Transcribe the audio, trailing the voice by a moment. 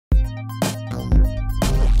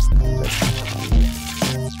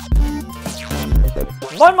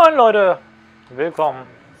Moin moin Leute, willkommen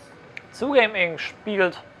zu Gameinc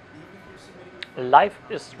spielt Life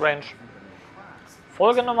is Strange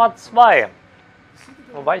Folge Nummer 2,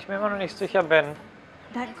 wobei ich mir immer noch nicht sicher bin,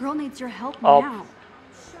 ob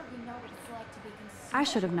I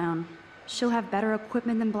should have known. She'll have better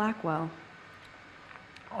equipment than Blackwell.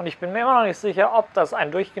 und ich bin mir immer noch nicht sicher, ob das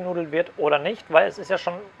ein durchgenudelt wird oder nicht, weil es ist ja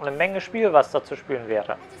schon eine Menge Spiel, was da zu spielen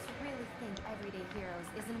wäre.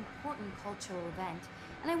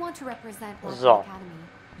 So,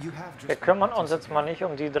 wir kümmern uns jetzt mal nicht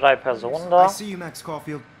um die 3 Personen da.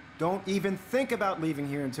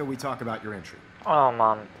 Oh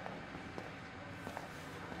Mann.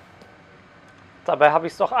 Dabei habe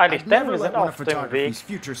ich es doch eilig, denn wir sind auf dem Weg,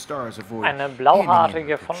 eine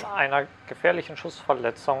Blauhaarige von einer gefährlichen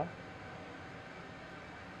Schussverletzung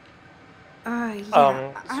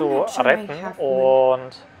zu retten,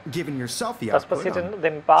 und das passiert in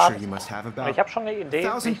dem Bad. Ich habe schon eine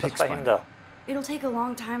Idee, wie ich das verhindere. It'll take a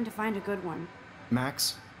long time to find a good one.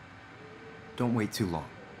 Max, don't wait too long.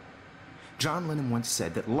 John Lennon once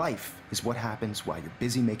said that life is what happens while you're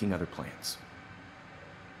busy making other plans.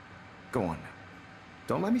 Go on now.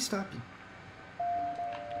 Don't let me stop you.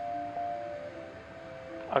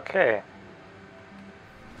 Okay.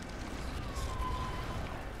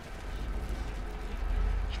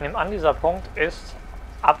 Ich nehme an, dieser Punkt ist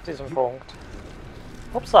ab diesem Punkt.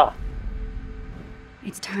 Upsa.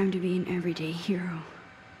 It's time to be an everyday hero.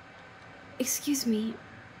 Excuse me,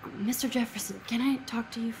 Mr. Jefferson, can I talk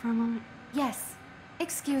to you for a moment? Yes.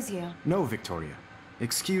 Excuse you. No, Victoria.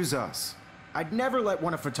 Excuse us. I'd never let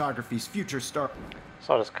one of photography's future stars.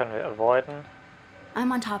 So, das können wir avoiden.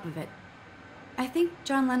 I'm on top of it. I think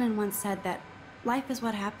John Lennon once said that life is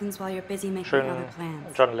what happens while you're busy making other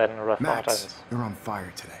plans. John Lennon Max, reference. you're on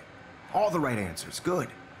fire today. All the right answers. Good.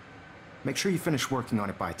 Make sure you finish working on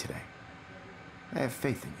it by today. I have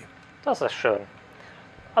faith in you. Das ist schön.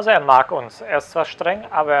 Also er mag uns. Er ist zwar streng,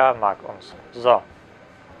 aber er mag uns. So.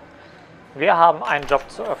 Wir haben einen Job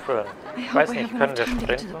zu erfüllen. Ich weiß nicht, können wir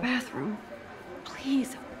sprinten?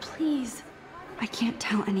 Please, please. I can't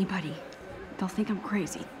tell anybody. They'll think I'm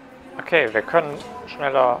crazy. Okay, wir können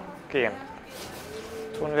schneller gehen.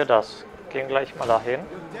 Tun wir das. Gehen gleich mal dahin.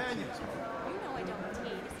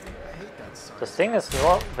 Das Ding ist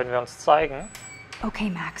nur, wenn wir uns zeigen. Okay,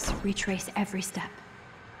 Max, retrace every step.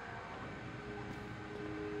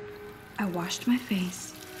 I washed my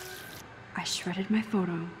face. I shredded my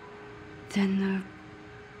photo. Then the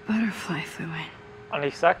butterfly flew in. Und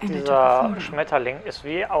ich sag, dieser Schmetterling ist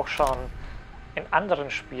wie auch schon in anderen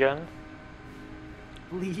Spielen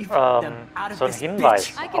so ein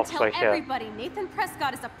Hinweis auf solche Ereignisse.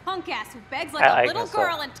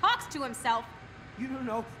 You don't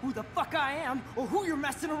know who the fuck I am or who you're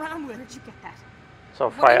messing around with. Where'd you get that?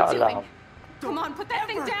 So, Feueralarm. Come on, put that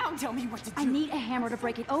thing down. Tell me what to do. I need a hammer to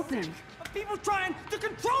break it open. People trying to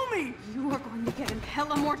control me. You are going to get in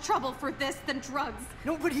hella more trouble for this than drugs.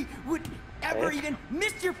 Nobody would ever even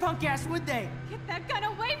miss your punk ass, would they? Get that gun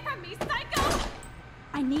away from me, psycho!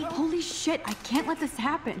 I need... Holy shit, I can't let this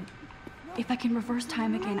happen. If I can reverse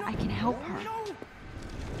time again, I can help her.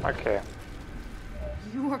 Okay.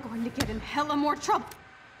 You are going to get in hella more trouble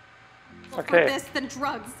for this than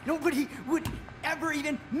drugs. Nobody would ever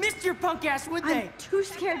even miss your punk ass, would they? I'm too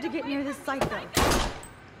scared to get near this psycho.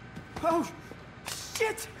 Oh,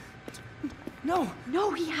 shit! No.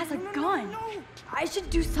 No, he has a gun. No. I should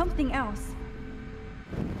do something else.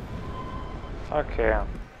 Okay.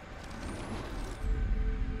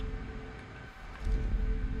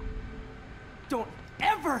 Don't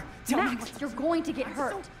ever tell me Max, you're going to get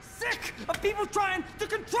hurt. I'm so sick of people trying to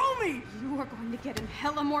control me. You are going to get in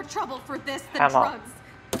hella more trouble for this than drugs.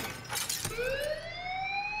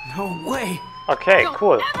 No way. Okay,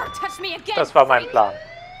 cool. Don't ever touch me again, Das war mein Plan.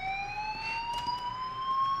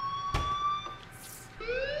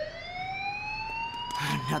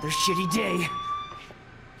 Another shitty day.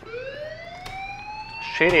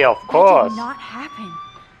 Shitty, of That course. did not happen.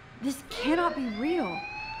 This cannot be real.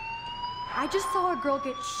 I just saw a girl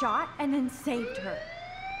get shot and then saved her.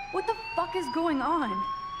 What the fuck is going on?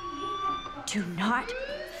 Do not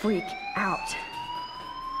freak out.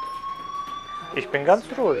 Ich bin ganz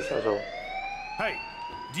ruhig, also. Hey,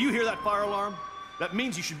 do you hear that fire alarm? That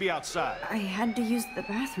means you should be outside. I had to use the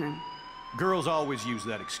bathroom. Girls always use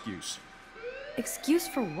that excuse. Excuse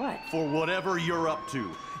for what? For whatever you're up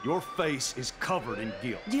to. Your face is covered in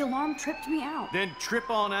guilt. The alarm tripped me out. Then trip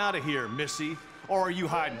on out of here, Missy. Or are you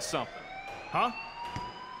hiding something? Huh?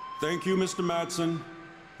 Thank you, Mr. Madsen.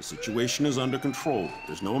 The situation is under control.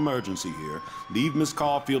 There's no emergency here. Leave Miss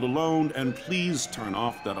Caulfield alone, and please turn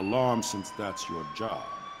off that alarm since that's your job.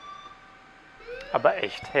 aber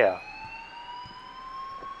echt her.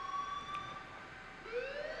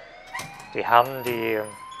 Die haben die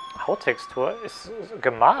Hauttextur ist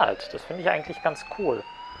gemalt. Das finde ich eigentlich ganz cool.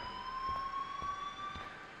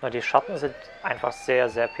 Nur die Schatten sind einfach sehr,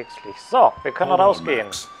 sehr pixelig. So, wir können Hold on, rausgehen.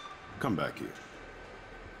 Max. Come back here.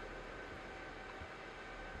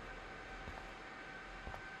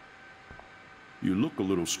 You look a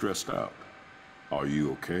little stressed out. Are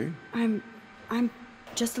you okay? I'm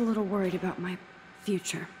just a little worried about my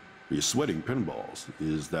future. You're sweating pinballs.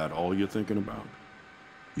 Is that all you're thinking about?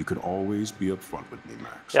 You can always be upfront with me,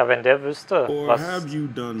 Max. Ja, wenn der wüsste, Or was have you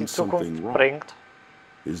done die something Zukunft wrong? bringt.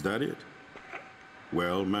 Is that it?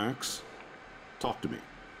 Well, Max, talk to me.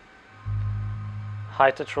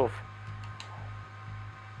 Hide the truth.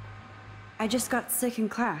 I just got sick in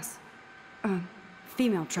class.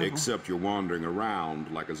 Female trouble. Except you're wandering around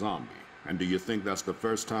like a zombie. And do you think that's the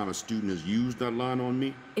first time a student has used that line on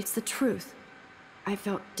me? It's the truth. I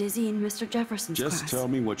felt dizzy in Mr. Jefferson's class. Just tell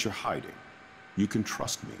me what you're hiding. You can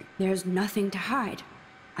trust me. There's nothing to hide.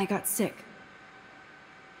 I got sick.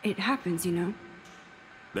 It happens, you know.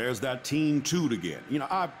 There's that teen toot again. You know,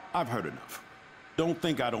 I've heard enough. Don't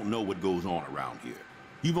think I don't know what goes on around here.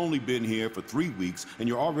 You've only been here for 3 weeks and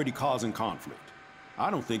you're already causing conflict. I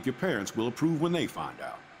don't think your parents will approve when they find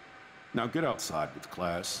out. Now get outside with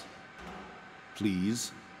class.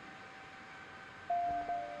 Please.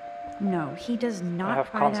 No, he does I not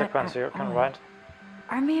have buy consequences. that You at can all. rewind.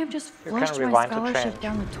 I may have just You can flushed my rewind to scholarship change.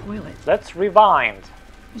 down the toilet. Let's rewind.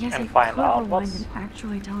 Yes, and I find could out rewind what's- and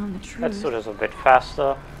actually tell him the truth. Let's do this a bit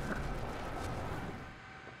faster.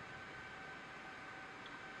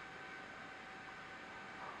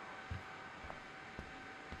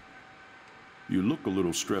 You look a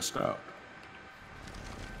little stressed out.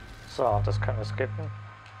 So, das können wir skippen.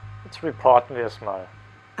 Jetzt reporten wir es mal.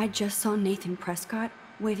 I just saw Nathan Prescott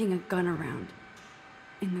waving a gun around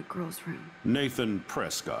in the girls' room. Nathan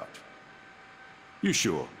Prescott. You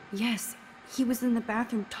sure? Yes, he was in the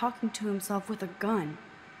bathroom talking to himself with a gun.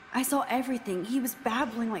 I saw everything. He was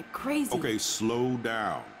babbling like crazy. Okay, slow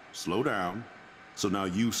down. Slow down. So now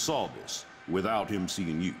you saw this without him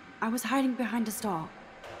seeing you. I was hiding behind a stall.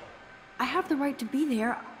 I have the right to be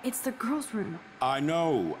there. It's the girls' room. I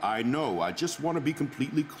know. I just want to be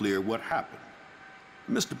completely clear what happened.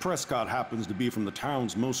 Mr. Prescott happens to be from the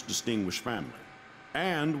town's most distinguished family,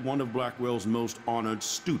 and one of Blackwell's most honored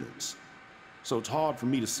students. So it's hard for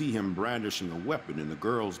me to see him brandishing a weapon in the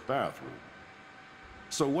girls' bathroom.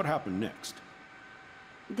 So what happened next?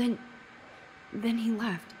 Then he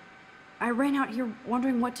left. I ran out here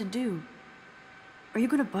wondering what to do. Are you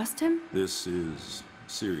gonna bust him? This is a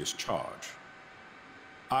serious charge.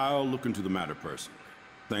 I'll look into the matter personally.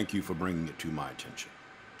 Thank you for bringing it to my attention.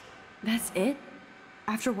 That's it?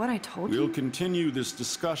 After what I told We'll you? continue this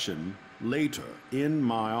discussion later in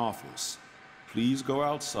my office. Please go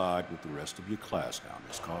outside with the rest of your class now,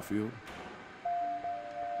 Miss Caulfield.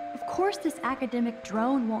 Of course this academic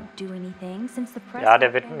drone won't do anything, since the press... Ja,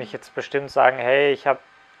 der wird mich jetzt bestimmt sagen, hey,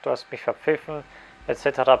 du hast mich verpfiffen,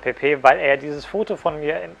 etc. pp., weil er dieses Foto von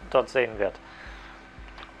mir dort sehen wird.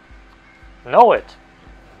 Know it.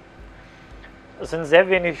 Es sind sehr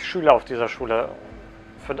wenig Schüler auf dieser Schule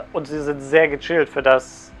und sie sind sehr gechillt für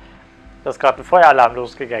das, dass gerade ein Feueralarm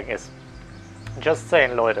losgegangen ist. Just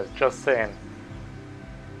saying, Leute, just saying.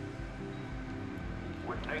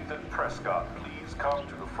 Would Nathan Prescott please come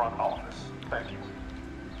to the front office? Thank you.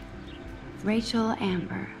 Rachel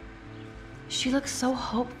Amber. She looks so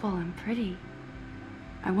hopeful and pretty.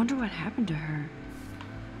 I wonder what happened to her.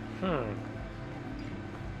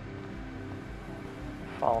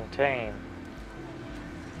 Fontaine.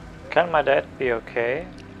 Can my dad be okay?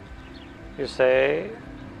 You say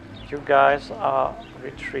you guys are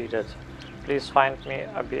retreated. Please find me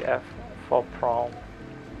a BF for prom.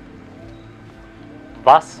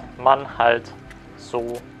 Was man halt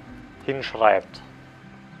so hinschreibt.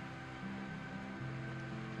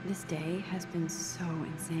 This day has been so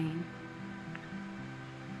insane.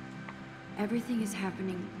 Everything is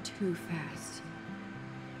happening too fast.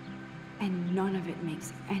 And none of it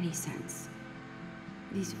makes any sense.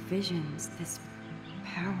 These visions, this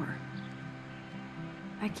power.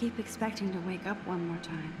 I keep expecting to wake up one more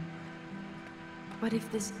time. But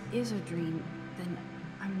if this is a dream, then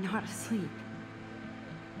I'm not asleep.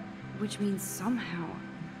 Which means somehow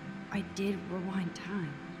I did rewind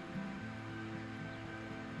time.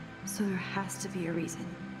 So there has to be a reason.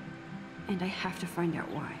 And I have to find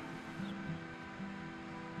out why.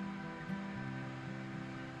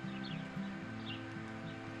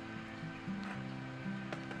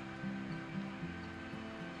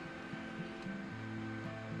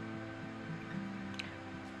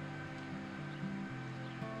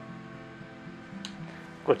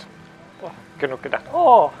 Gut. Oh, genug gedacht.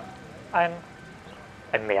 Oh, ein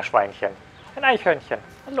Meerschweinchen. Ein Eichhörnchen.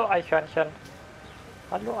 Hallo Eichhörnchen.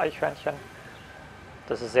 Hallo Eichhörnchen.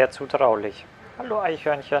 Das ist sehr zutraulich. Hallo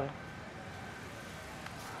Eichhörnchen.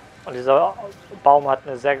 Und dieser Baum hat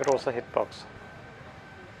eine sehr große Hitbox.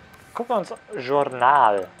 Gucken wir uns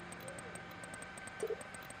Journal.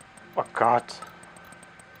 Oh Gott.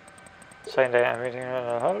 Saying that I'm meeting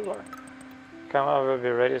camera will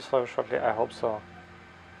be ready so shortly. I hope so.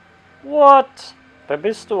 What? Wer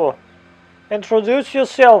bist du? Introduce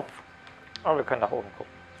yourself. Oh, wir können nach oben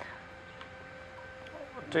gucken.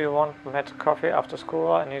 Do you want Matt coffee after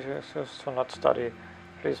school? I need you to not study.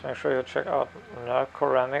 Please make sure you check out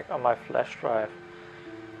ceramic on my flash drive.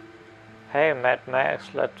 Hey, Mad Max,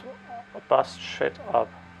 let's bust shit up.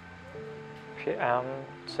 PM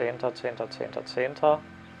 10.10.10.10. 10.5.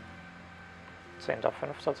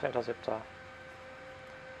 10.7.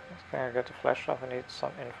 Can I get a flash drive? I need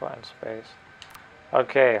some info and space.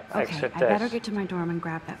 Okay, exit I this. better get to my dorm and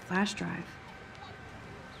grab that flash drive.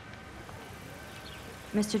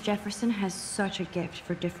 Mr. Jefferson has such a gift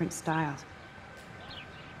for different styles.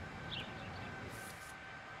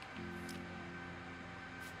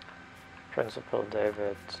 Principal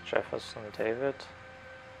David Jefferson David.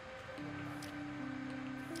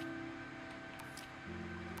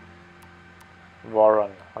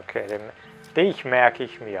 Warren, okay, dich merke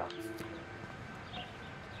ich mir.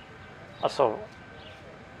 Achso,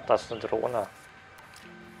 das ist eine Drohne.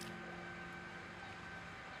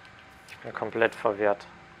 Ich bin komplett verwirrt.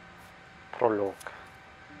 Prolog.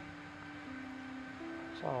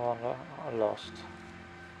 So, lost.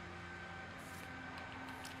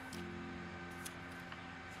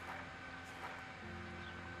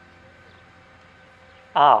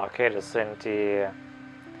 Ah, okay, das sind die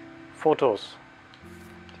Fotos,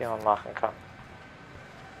 die man machen kann.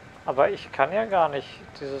 Aber ich kann ja gar nicht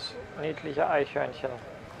dieses niedliche Eichhörnchen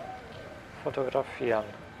fotografieren.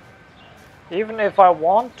 Even if I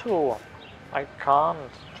want to, I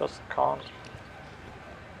can't, just can't.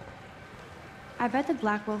 I bet the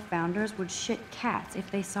Blackwell founders would shit cats if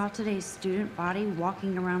they saw today's student body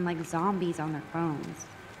walking around like zombies on their phones.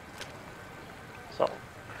 So,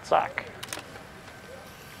 zack.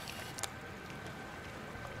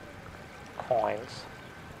 Coins.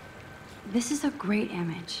 This is a great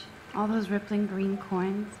image. All those rippling green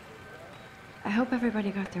coins. I hope everybody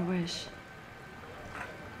got their wish.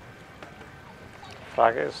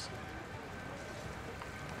 Frage ist,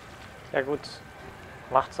 ja gut,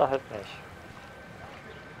 macht sie halt nicht.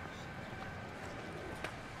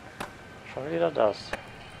 Schon wieder das.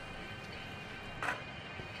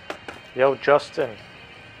 Yo, Justin.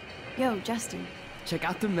 Yo, Justin. Check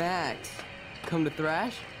out the Max. Come to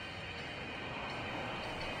thrash?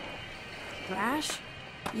 Thrash?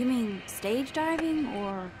 You mean stage diving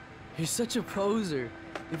or? You're such a poser.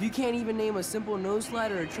 If you can't even name a simple nose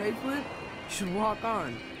slide or a tray flip, you should walk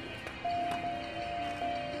on.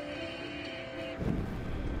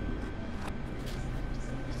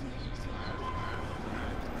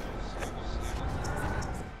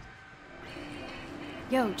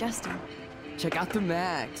 Yo, Justin. Check out the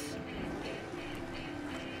Max.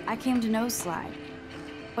 I came to nose slide,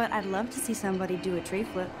 but I'd love to see somebody do a tree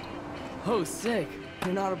flip. Oh, sick.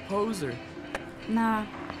 You're not a poser. Nah,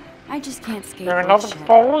 I just can't skate. You're like another shit.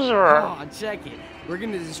 poser. Oh, check it. We're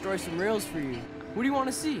gonna destroy some rails for you. What do you want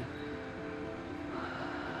to see?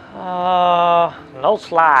 No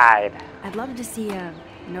slide. I'd love to see a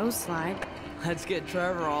nose slide. Let's get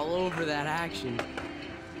Trevor all over that action.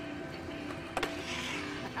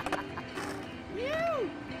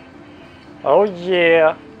 Oh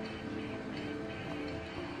yeah.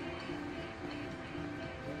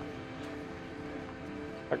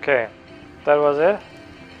 Okay, that was it.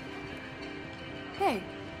 Hey,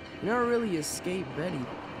 You never really escaped Betty.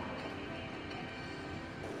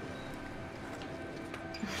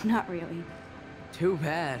 not really. Too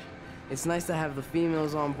bad. It's nice to have the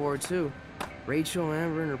females on board too. Rachel,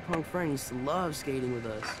 Amber, and her punk friend used to love skating with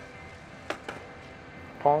us.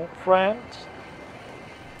 Punk friends.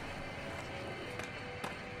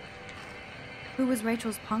 Who was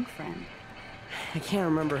Rachel's punk friend? I can't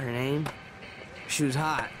remember her name. She was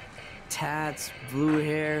hot. Tats, blue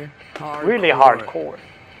hair, hardcore. Really hardcore.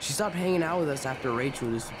 She stopped hanging out with us after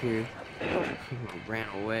Rachel disappeared. Ran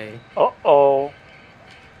away. Uh-oh.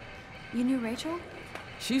 You knew Rachel?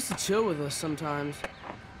 She used to chill with us sometimes.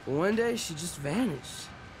 But one day, she just vanished.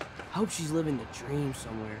 I hope she's living the dream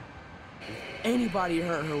somewhere. If anybody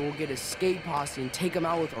hurt her, we'll get a skate posse and take them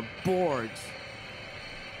out with our boards.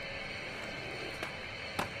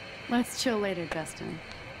 Let's chill later, Justin.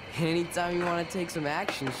 Anytime you want to take some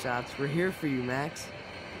action shots, we're here for you, Max.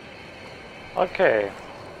 Okay.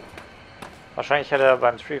 Wahrscheinlich hätte er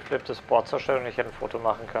beim Tree-Flip das Board zerstört und ich hätte ein Foto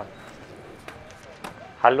machen können.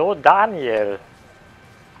 Hallo Daniel.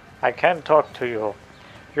 I can't talk to you.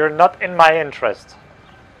 You're not in my interest.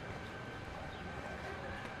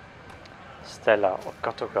 Stella. Oh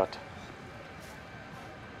Gott, oh Gott.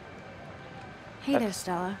 Hey there,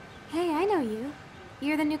 Stella. Hey, I know you.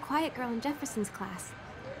 You're the new quiet girl in Jefferson's class.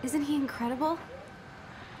 Isn't he incredible?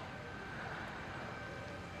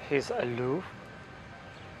 He's aloof.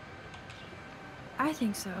 I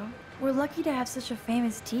think so. We're lucky to have such a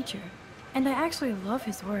famous teacher. And I actually love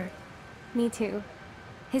his work. Me too.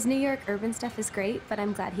 His New York urban stuff is great, but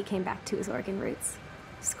I'm glad he came back to his Oregon roots.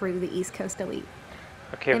 Screw the East Coast elite.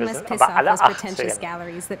 Okay, It wir must sind piss aber off alle those pretentious 18.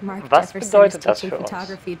 galleries that Mark Was Jefferson is bedeutet das teaching für uns?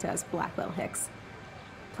 photography to us Blackwell Hicks.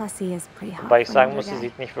 Plus he is pretty hot. Wobei ich for sagen an muss, sie older guy.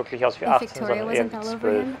 sieht nicht wirklich aus wie If 18, Victoria sondern eher wasn't wie all over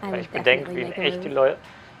 12. him, I Wenn would ich bedenke, definitely wie in make a echt die move.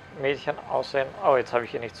 Mädchen aussehen. Oh, jetzt habe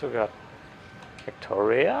ich ihr nicht zugehört.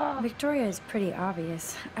 Victoria? Victoria is pretty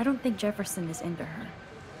obvious. I don't think Jefferson is into her.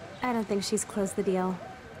 I don't think she's closed the deal,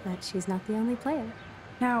 but she's not the only player.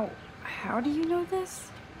 Now, how do you know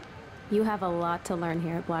this? You have a lot to learn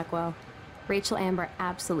here at Blackwell. Rachel Amber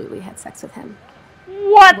absolutely had sex with him.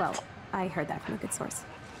 What? Well, I heard that from a good source.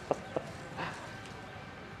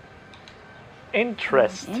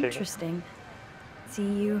 Interesting. Interesting. See,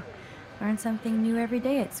 you learn something new every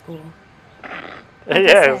day at school. Like I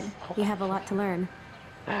Yes. said, you have a lot to learn.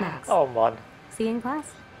 Max, Oh Mann. see you in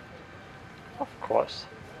class. Of course.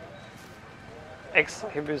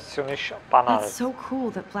 Exhibitionisch banal. It's so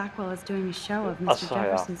cool that Blackwell is doing a show of Ach Mr. so, ja.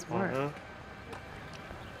 Jefferson's work. Mhm.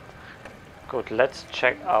 Gut, let's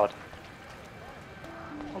check out.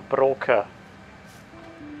 Broker.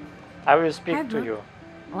 I will speak Hi, to Brooke. you.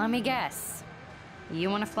 Let me guess. You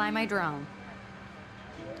want to fly my drone?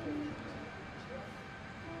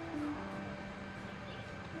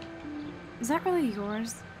 Is that really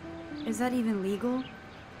yours? Is that even legal?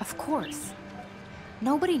 Of course.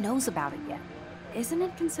 Nobody knows about it yet. Isn't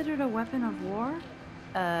it considered a weapon of war?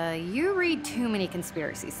 You read too many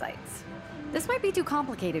conspiracy sites. This might be too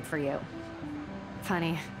complicated for you.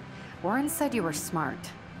 Funny. Warren said you were smart.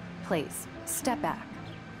 Please, step back.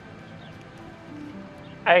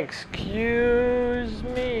 Excuse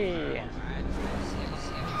me.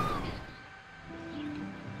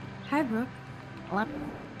 Hi, Brooke.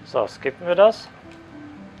 So, skippen wir das?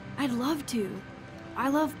 I'd love to. I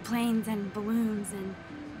love planes and balloons and...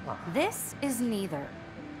 This is neither.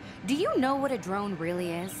 Do you know what a drone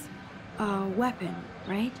really is? a weapon,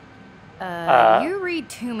 right? You read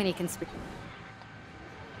too many conspiracy.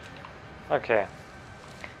 Okay.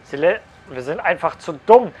 Wir sind einfach zu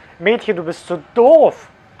dumm. Mädchen, du bist zu doof.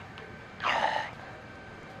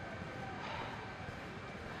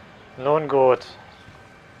 Nun gut.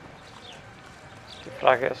 Die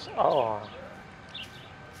Frage ist, oh.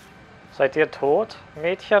 Seid ihr tot,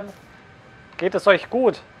 Mädchen? Geht es euch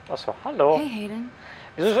gut? Achso, hallo. Hey, Hayden.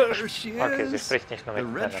 Wieso There she okay, sie is. spricht nicht nur The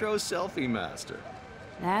mit Männern. retro selfie master.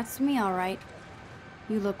 That's me, all right.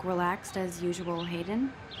 You look relaxed as usual,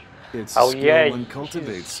 Hayden. It's Oh, a skill yeah, one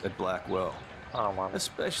cultivates at Blackwell, Oh Mann.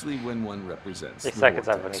 especially when one represents Ich the sag jetzt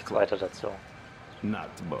einfach Vortex nichts Club. weiter dazu.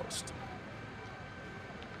 Not to boast.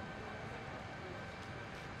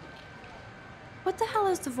 What the hell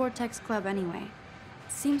is the Vortex Club anyway?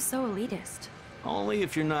 It seems so elitist. Only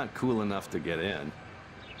if you're not cool enough to get in.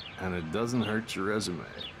 And it doesn't hurt your resume.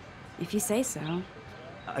 If you say so.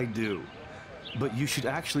 I do. But you should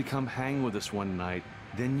actually come hang with us one night.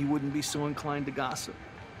 Then you wouldn't be so inclined to gossip.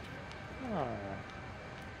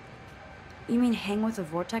 You mean hang with the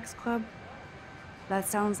Vortex Club? That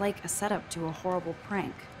sounds like a setup to a horrible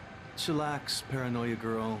prank. Chillax, paranoia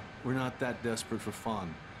girl. We're not that desperate for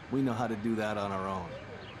fun. We know how to do that on our own.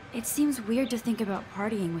 It seems weird to think about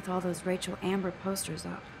partying with all those Rachel Amber posters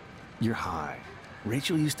up. You're high.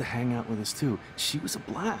 Rachel used to hang out with us too. She was a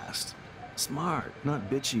blast. Smart, not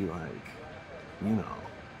bitchy like, you know.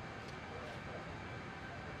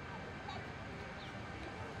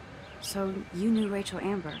 So you knew Rachel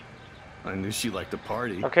Amber. I knew she liked to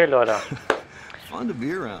party. Okay, Leute. Fun to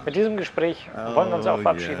be around. Mit diesem Gespräch wollen wir uns auch Oh,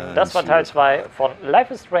 verabschieden. yeah, Das war Teil she 2 von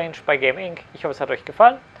Life is Strange bei Gameinc. Ich hoffe, es hat euch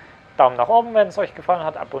gefallen. Daumen nach oben, wenn es euch gefallen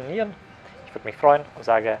hat. Abonnieren. Ich würde mich freuen und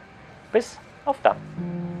sage bis auf dann.